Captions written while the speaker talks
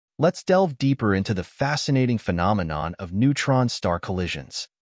Let's delve deeper into the fascinating phenomenon of neutron star collisions.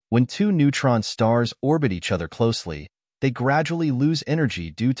 When two neutron stars orbit each other closely, they gradually lose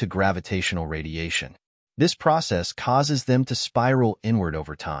energy due to gravitational radiation. This process causes them to spiral inward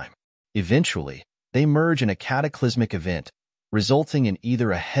over time. Eventually, they merge in a cataclysmic event, resulting in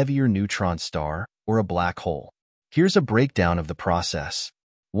either a heavier neutron star or a black hole. Here's a breakdown of the process.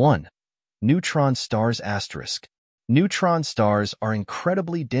 1. Neutron stars asterisk. Neutron stars are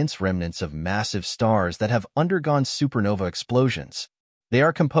incredibly dense remnants of massive stars that have undergone supernova explosions. They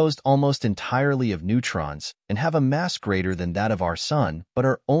are composed almost entirely of neutrons and have a mass greater than that of our Sun, but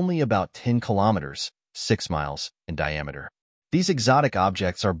are only about 10 kilometers, 6 miles, in diameter. These exotic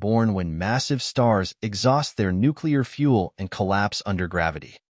objects are born when massive stars exhaust their nuclear fuel and collapse under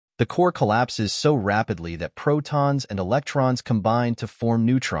gravity. The core collapses so rapidly that protons and electrons combine to form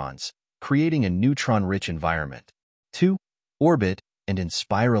neutrons, creating a neutron-rich environment. 2. Orbit and in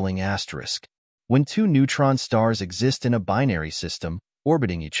spiraling asterisk. When two neutron stars exist in a binary system,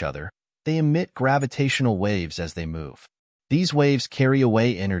 orbiting each other, they emit gravitational waves as they move. These waves carry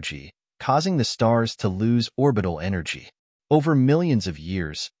away energy, causing the stars to lose orbital energy. Over millions of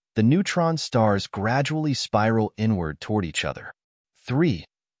years, the neutron stars gradually spiral inward toward each other. 3.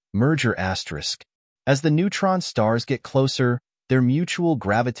 Merger asterisk. As the neutron stars get closer, their mutual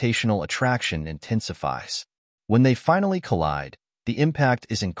gravitational attraction intensifies. When they finally collide, the impact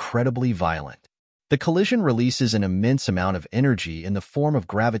is incredibly violent. The collision releases an immense amount of energy in the form of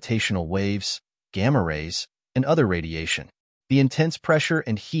gravitational waves, gamma rays, and other radiation. The intense pressure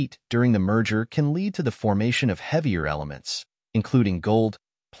and heat during the merger can lead to the formation of heavier elements, including gold,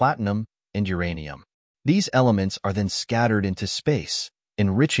 platinum, and uranium. These elements are then scattered into space,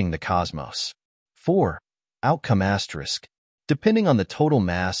 enriching the cosmos. 4. Outcome asterisk. Depending on the total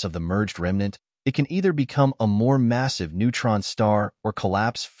mass of the merged remnant, it can either become a more massive neutron star or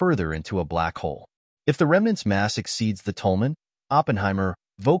collapse further into a black hole. If the remnant's mass exceeds the Tolman, Oppenheimer,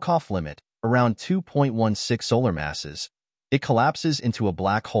 Volkoff limit, around 2.16 solar masses, it collapses into a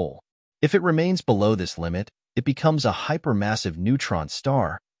black hole. If it remains below this limit, it becomes a hypermassive neutron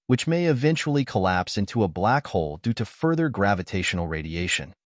star, which may eventually collapse into a black hole due to further gravitational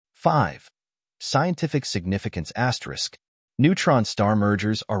radiation. 5. Scientific significance asterisk. Neutron star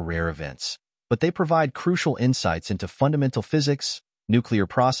mergers are rare events, but they provide crucial insights into fundamental physics, nuclear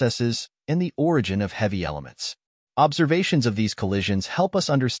processes, and the origin of heavy elements. Observations of these collisions help us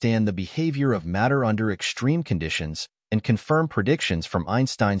understand the behavior of matter under extreme conditions and confirm predictions from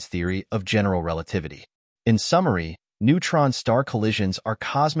Einstein's theory of general relativity. In summary, neutron star collisions are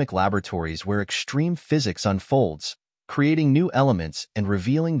cosmic laboratories where extreme physics unfolds, creating new elements and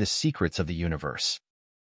revealing the secrets of the universe.